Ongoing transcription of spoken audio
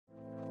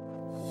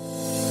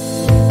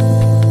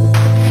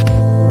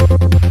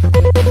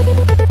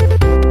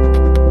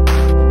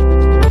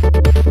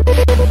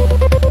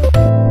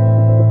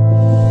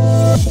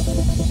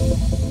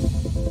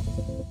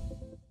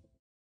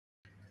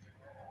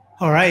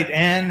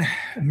right.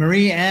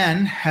 Marie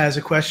Ann has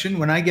a question.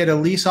 When I get a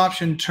lease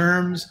option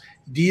terms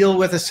deal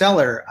with a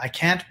seller, I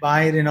can't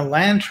buy it in a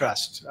land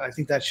trust. I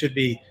think that should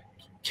be,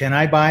 can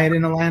I buy it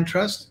in a land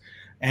trust?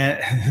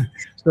 And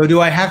so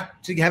do I have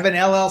to have an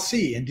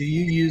LLC? And do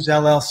you use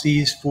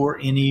LLCs for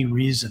any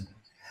reason?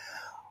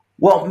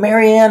 Well,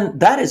 Marianne,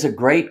 that is a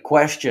great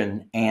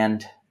question.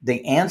 And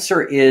the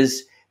answer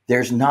is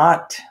there's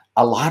not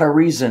a lot of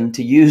reason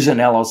to use an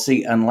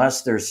LLC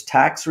unless there's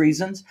tax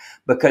reasons,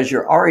 because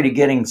you're already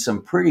getting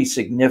some pretty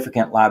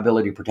significant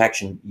liability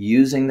protection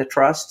using the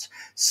trusts.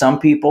 Some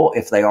people,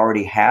 if they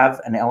already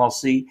have an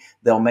LLC,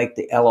 they'll make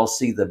the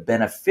LLC the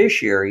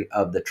beneficiary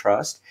of the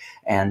trust.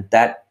 And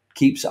that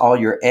keeps all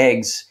your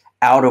eggs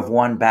out of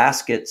one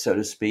basket, so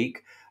to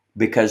speak,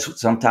 because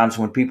sometimes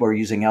when people are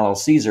using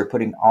LLCs, they're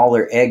putting all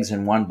their eggs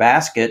in one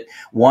basket,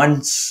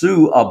 one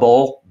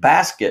suable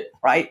basket,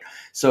 right?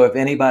 So if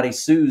anybody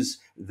sues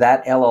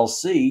that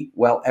LLC,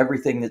 well,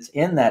 everything that's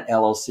in that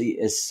LLC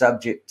is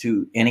subject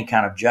to any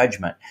kind of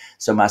judgment.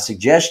 So my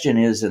suggestion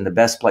is, and the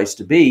best place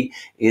to be,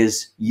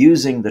 is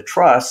using the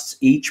trusts.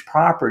 Each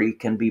property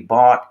can be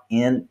bought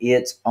in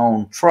its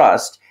own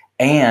trust,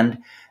 and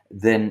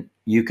then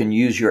you can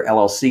use your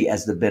LLC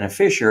as the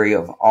beneficiary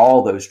of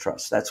all those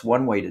trusts. That's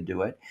one way to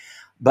do it.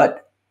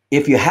 But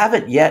if you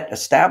haven't yet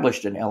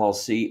established an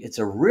LLC, it's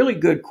a really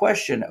good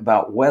question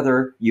about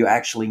whether you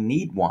actually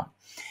need one.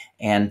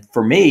 And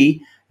for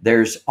me,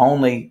 there's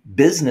only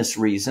business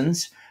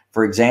reasons.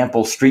 For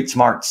example, Street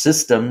Smart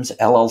Systems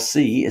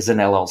LLC is an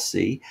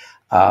LLC,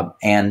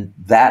 and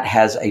that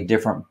has a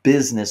different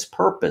business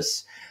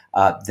purpose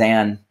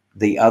than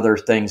the other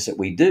things that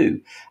we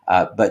do.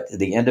 But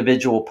the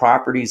individual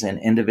properties and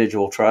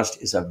individual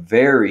trust is a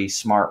very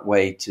smart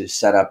way to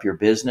set up your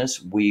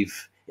business.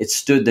 It's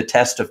stood the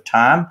test of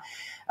time.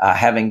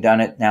 Having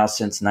done it now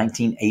since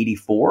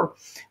 1984,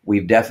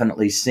 we've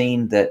definitely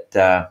seen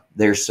that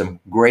there's some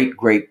great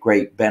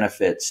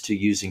benefits to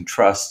using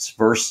trusts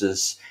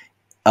versus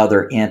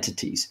other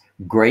entities.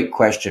 Great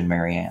question,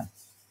 Marianne.